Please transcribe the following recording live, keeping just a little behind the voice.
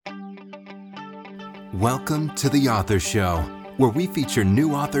Welcome to The Author Show, where we feature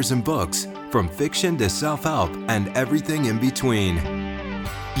new authors and books, from fiction to self-help and everything in between.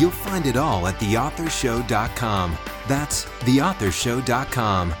 You'll find it all at theauthorshow.com. That's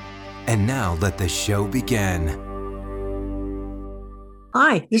theauthorshow.com. And now let the show begin.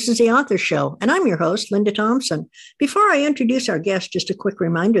 Hi, this is The Author Show, and I'm your host, Linda Thompson. Before I introduce our guest, just a quick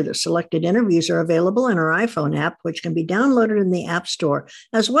reminder that selected interviews are available in our iPhone app, which can be downloaded in the App Store,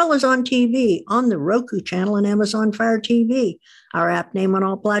 as well as on TV, on the Roku channel and Amazon Fire TV. Our app name on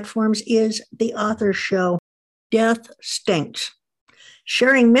all platforms is The Author Show. Death stinks.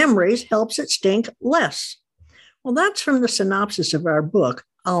 Sharing memories helps it stink less. Well, that's from the synopsis of our book,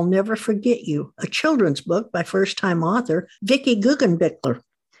 I'll Never Forget You, a children's book by first-time author Vicki Guggenbickler.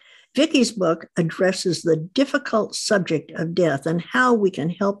 Vicki's book addresses the difficult subject of death and how we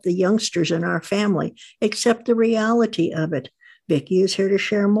can help the youngsters in our family accept the reality of it. Vicki is here to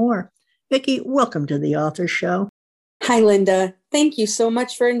share more. Vicki, welcome to The Author Show. Hi, Linda. Thank you so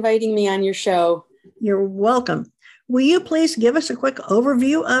much for inviting me on your show. You're welcome. Will you please give us a quick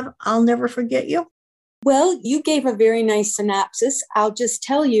overview of I'll Never Forget You? Well, you gave a very nice synopsis. I'll just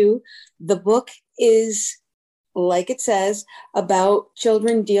tell you, the book is, like it says, about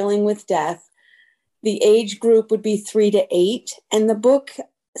children dealing with death. The age group would be 3 to 8. And the book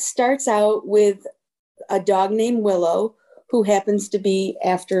starts out with a dog named Willow, who happens to be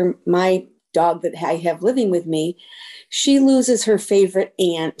after my dog that I have living with me. She loses her favorite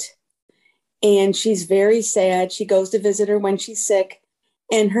aunt, and she's very sad. She goes to visit her when she's sick,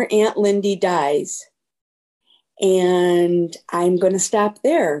 and her Aunt Lindy dies. And I'm going to stop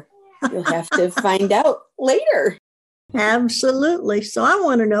there. You'll have to find out later. Absolutely. So I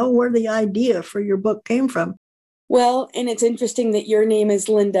want to know where the idea for your book came from. Well, and it's interesting that your name is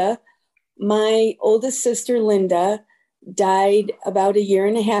Linda. My oldest sister, Linda, died about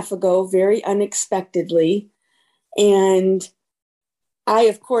 1.5 years ago, very unexpectedly. And I,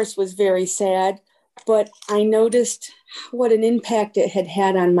 of course, was very sad, but I noticed what an impact it had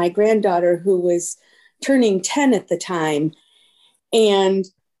had on my granddaughter, who was turning 10 at the time. And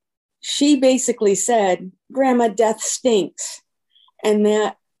she basically said, Grandma, death stinks. And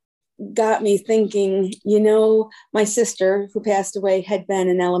that got me thinking, my sister who passed away had been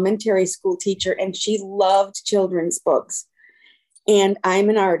an elementary school teacher, and she loved children's books. And I'm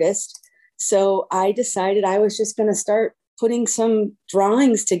an artist. So I decided I was just going to start putting some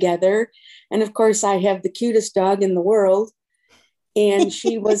drawings together. And of course, I have the cutest dog in the world. And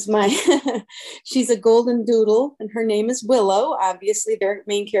she was she's a golden doodle, and her name is Willow, obviously their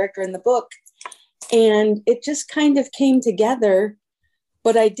main character in the book. And it just kind of came together,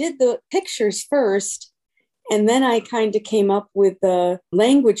 but I did the pictures first, and then I kind of came up with the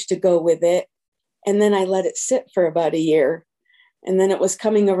language to go with it. And then I let it sit for about 1 year. And then it was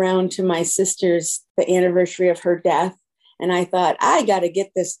coming around to my sister's, the anniversary of her death. And I thought, I got to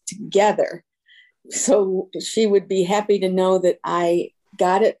get this together. So she would be happy to know that I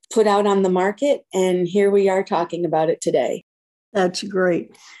got it put out on the market, and here we are talking about it today. That's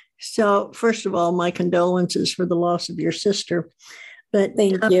great. So first of all, my condolences for the loss of your sister. But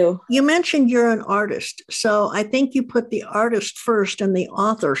thank you. You mentioned you're an artist. So I think you put the artist first and the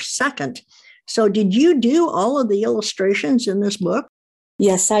author second. So did you do all of the illustrations in this book?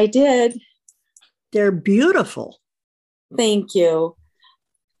 Yes, I did. They're beautiful. Thank you.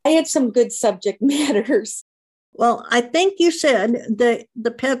 I had some good subject matters. Well, I think you said that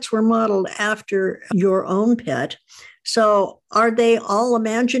the pets were modeled after your own pet. So are they all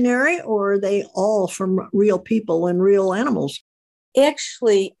imaginary, or are they all from real people and real animals?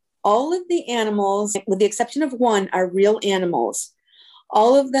 Actually, all of the animals, with the exception of one, are real animals.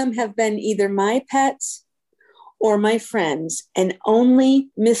 All of them have been either my pets or my friends. And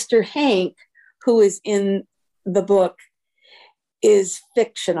only Mr. Hank, who is in the book, is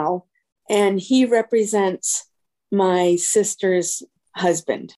fictional, and he represents my sister's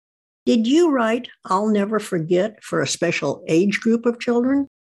husband. Did you write I'll Never Forget for a special age group of children?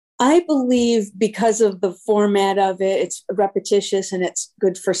 I believe because of the format of it, it's repetitious and it's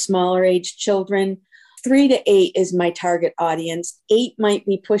good for smaller age children. 3 to 8 is my target audience. 8 might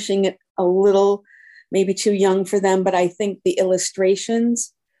be pushing it a little, maybe too young for them, but I think the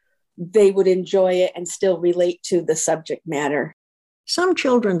illustrations, they would enjoy it and still relate to the subject matter. Some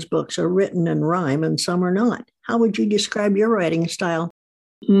children's books are written in rhyme and some are not. How would you describe your writing style?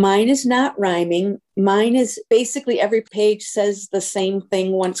 Mine is not rhyming. Mine is basically every page says the same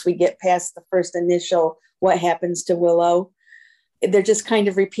thing once we get past the first initial, what happens to Willow. They're just kind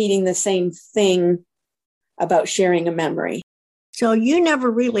of repeating the same thing about sharing a memory. So you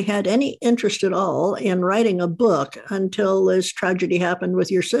never really had any interest at all in writing a book until this tragedy happened with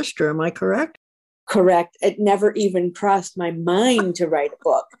your sister. Am I correct? correct. It never even crossed my mind to write a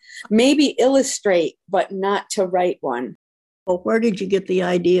book. Maybe illustrate, but not to write one. Well, where did you get the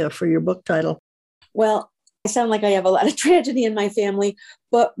idea for your book title? Well, I sound like I have a lot of tragedy in my family,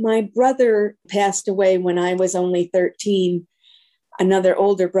 but my brother passed away when I was only 13, another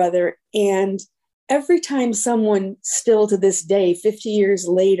older brother. And every time someone still to this day, 50 years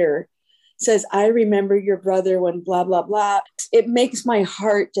later, says, I remember your brother when blah, blah, blah, it makes my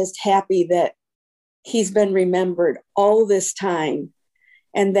heart just happy that he's been remembered all this time.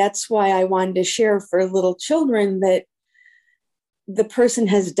 And that's why I wanted to share for little children that the person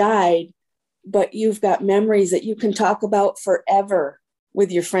has died, but you've got memories that you can talk about forever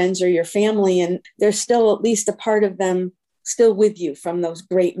with your friends or your family. And there's still at least a part of them still with you from those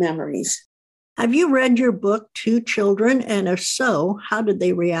great memories. Have you read your book to children? And if so, how did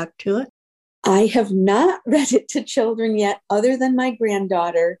they react to it? I have not read it to children yet, other than my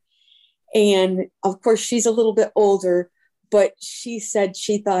granddaughter. And of course, she's a little bit older, but she said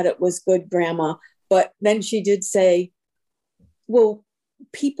she thought it was good, Grandma. But then she did say, well,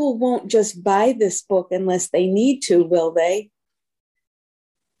 people won't just buy this book unless they need to, will they?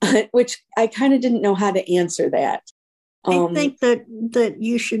 Which I kind of didn't know how to answer that. I think that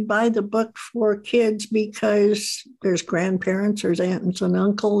you should buy the book for kids because there's grandparents, there's aunts and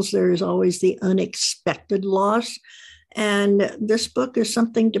uncles, there's always the unexpected loss. And this book is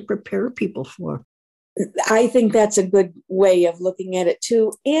something to prepare people for. I think that's a good way of looking at it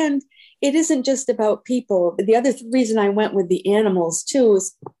too. And it isn't just about people. The other reason I went with the animals too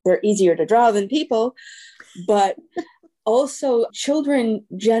is they're easier to draw than people, but also children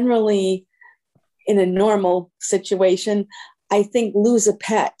generally in a normal situation, I think lose a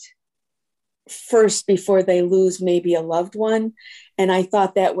pet first before they lose maybe a loved one. And I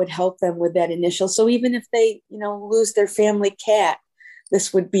thought that would help them with that initial. So even if they, lose their family cat,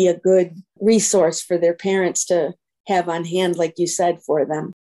 this would be a good resource for their parents to have on hand, like you said, for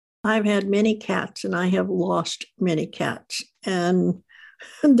them. I've had many cats and I have lost many cats. And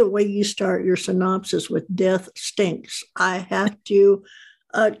the way you start your synopsis with death stinks, I have to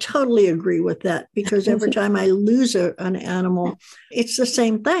totally agree with that, because every time I lose an animal, it's the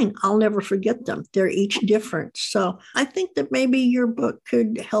same thing. I'll never forget them. They're each different. So I think that maybe your book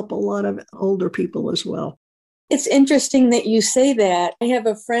could help a lot of older people as well. It's interesting that you say that. I have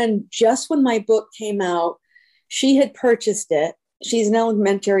a friend, just when my book came out, she had purchased it. She's an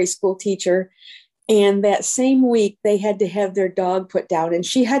elementary school teacher. And that same week, they had to have their dog put down. And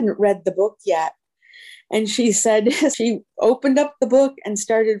she hadn't read the book yet. And she said, she opened up the book and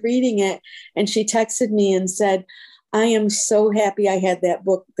started reading it. And she texted me and said, I am so happy I had that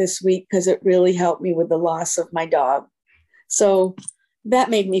book this week because it really helped me with the loss of my dog. So that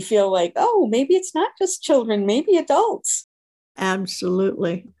made me feel like, oh, maybe it's not just children, maybe adults.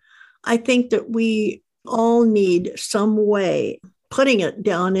 Absolutely. I think that we all need some way putting it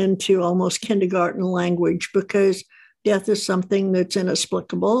down into almost kindergarten language, because death is something that's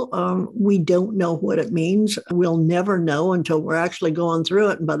inexplicable. We don't know what it means. We'll never know until we're actually going through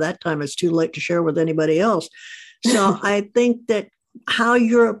it. And by that time, it's too late to share with anybody else. So I think that how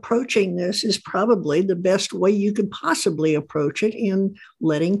you're approaching this is probably the best way you could possibly approach it, in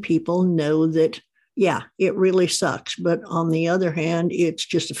letting people know that, yeah, it really sucks. But on the other hand, it's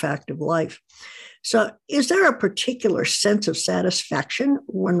just a fact of life. So is there a particular sense of satisfaction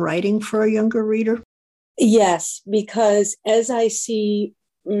when writing for a younger reader? Yes, because as I see,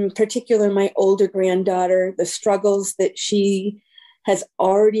 in particular, my older granddaughter, the struggles that she has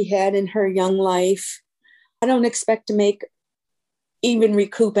already had in her young life, I don't expect to even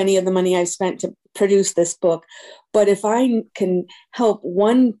recoup any of the money I've spent to produce this book. But if I can help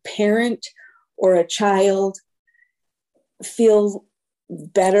one parent or a child feel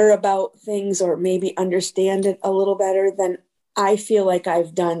better about things, or maybe understand it a little better, then I feel like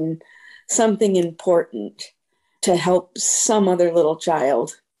I've done something important to help some other little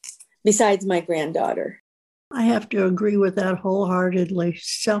child besides my granddaughter. I have to agree with that wholeheartedly.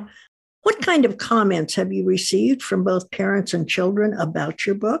 So what kind of comments have you received from both parents and children about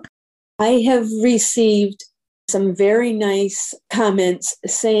your book? I have received some very nice comments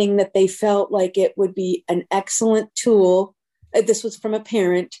saying that they felt like it would be an excellent tool. This was from a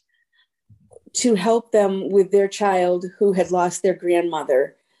parent, to help them with their child who had lost their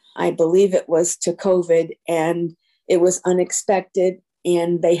grandmother. I believe it was to COVID, and it was unexpected,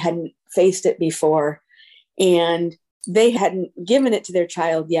 and they hadn't faced it before. And they hadn't given it to their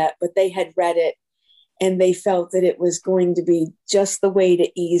child yet, but they had read it, and they felt that it was going to be just the way to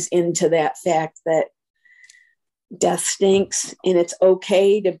ease into that fact that death stinks, and it's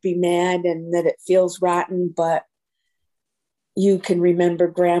okay to be mad and that it feels rotten, but you can remember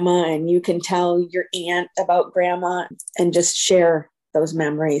grandma and you can tell your aunt about grandma and just share those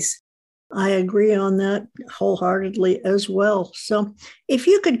memories. I agree on that wholeheartedly as well. So if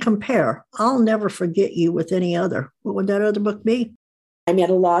you could compare I'll Never Forget You with any other, what would that other book be? I'm at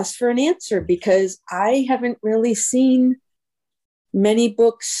a loss for an answer because I haven't really seen many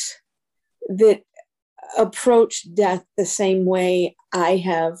books that approach death the same way I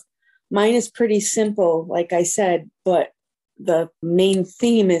have. Mine is pretty simple, like I said, but the main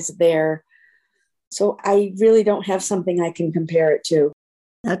theme is there. So I really don't have something I can compare it to.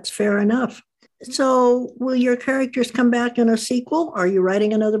 That's fair enough. So will your characters come back in a sequel? Are you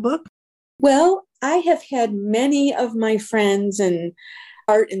writing another book? Well, I have had many of my friends and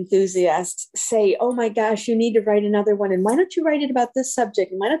art enthusiasts say, oh my gosh, you need to write another one. And why don't you write it about this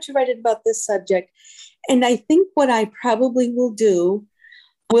subject? And why don't you write it about this subject? And I think what I probably will do,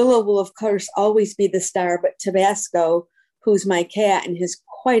 Willow will, of course, always be the star, but Tabasco, who's my cat and is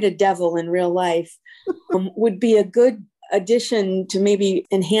quite a devil in real life, would be a good addition to maybe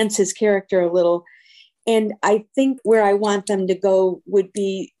enhance his character a little. And I think where I want them to go would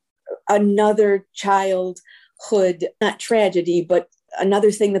be another childhood, not tragedy, but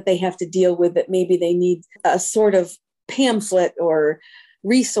another thing that they have to deal with that maybe they need a sort of pamphlet or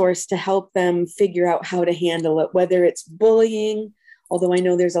resource to help them figure out how to handle it, whether it's bullying, although I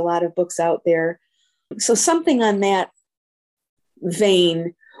know there's a lot of books out there. So something on that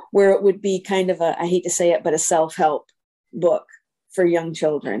vein where it would be kind of I hate to say it, but a self-help book for young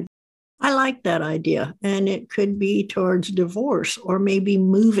children. I like that idea. And it could be towards divorce or maybe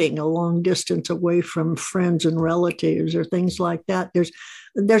moving a long distance away from friends and relatives or things like that.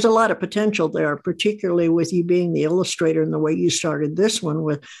 There's a lot of potential there, particularly with you being the illustrator and the way you started this one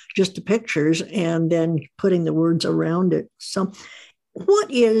with just the pictures and then putting the words around it. So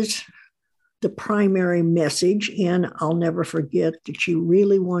what is the primary message in I'll Never Forget that you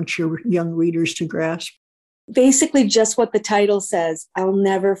really want your young readers to grasp? Basically just what the title says, I'll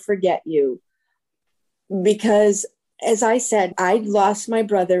never forget you. Because as I said, I lost my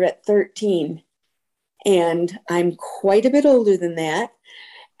brother at 13 and I'm quite a bit older than that.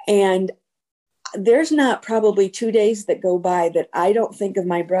 And there's not probably 2 days that go by that I don't think of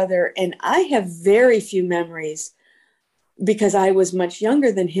my brother. And I have very few memories because I was much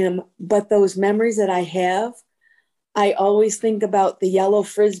younger than him. But those memories that I have, I always think about the yellow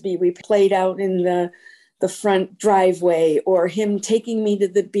Frisbee we played out in the front driveway, or him taking me to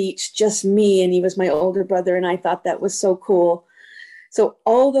the beach, just me, and he was my older brother, and I thought that was so cool. So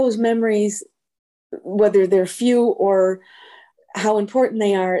all those memories, whether they're few or how important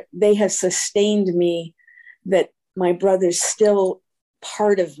they are, they have sustained me, that my brother's still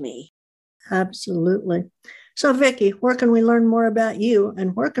part of me. Absolutely. So Vicki, where can we learn more about you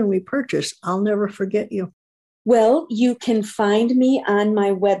and where can we purchase I'll Never Forget You? Well, you can find me on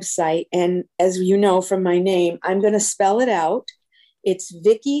my website. And as you know from my name, I'm going to spell it out. It's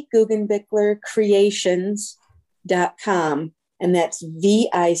Vicki Guggenbickler Creations.com. And that's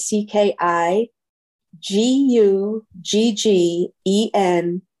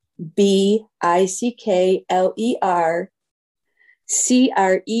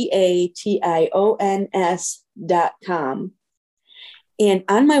And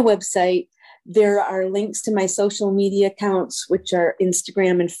on my website, there are links to my social media accounts, which are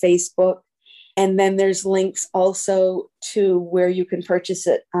Instagram and Facebook. And then there's links also to where you can purchase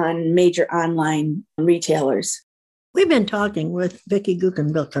it on major online retailers. We've been talking with Vicki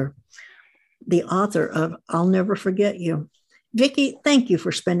Guggenbickler, the author of I'll Never Forget You. Vicki, thank you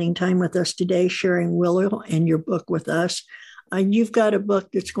for spending time with us today, sharing Willow and your book with us. You've got a book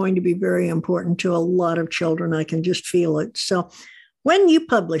that's going to be very important to a lot of children. I can just feel it. So when you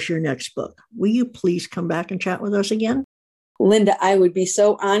publish your next book, will you please come back and chat with us again? Linda, I would be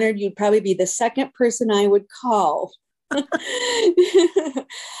so honored. You'd probably be the second person I would call. I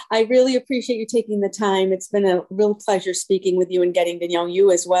really appreciate you taking the time. It's been a real pleasure speaking with you and getting to know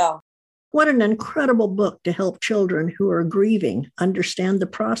you as well. What an incredible book to help children who are grieving understand the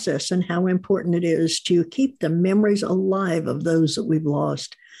process and how important it is to keep the memories alive of those that we've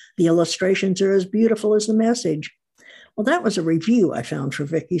lost. The illustrations are as beautiful as the message. Well, that was a review I found for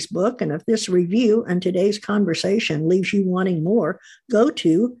Vicki's book. And if this review and today's conversation leaves you wanting more, go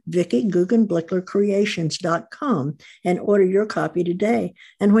to VickiGuggenbicklerCreations.com and order your copy today.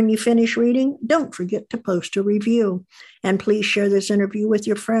 And when you finish reading, don't forget to post a review. And please share this interview with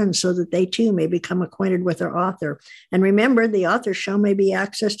your friends so that they too may become acquainted with our author. And remember, The Author Show may be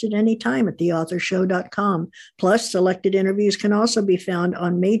accessed at any time at theauthorshow.com. Plus, selected interviews can also be found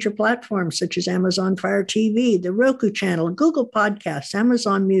on major platforms such as Amazon Fire TV, the Roku channel, Google Podcasts,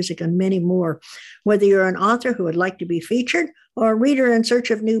 Amazon Music, and many more. Whether you're an author who would like to be featured or a reader in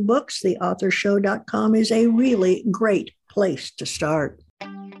search of new books, theauthorshow.com is a really great place to start.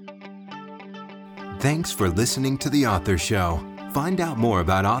 Thanks for listening to The Author Show. Find out more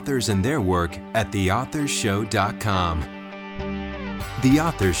about authors and their work at theauthorshow.com.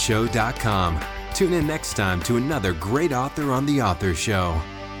 Theauthorshow.com. Tune in next time to another great author on The Author Show.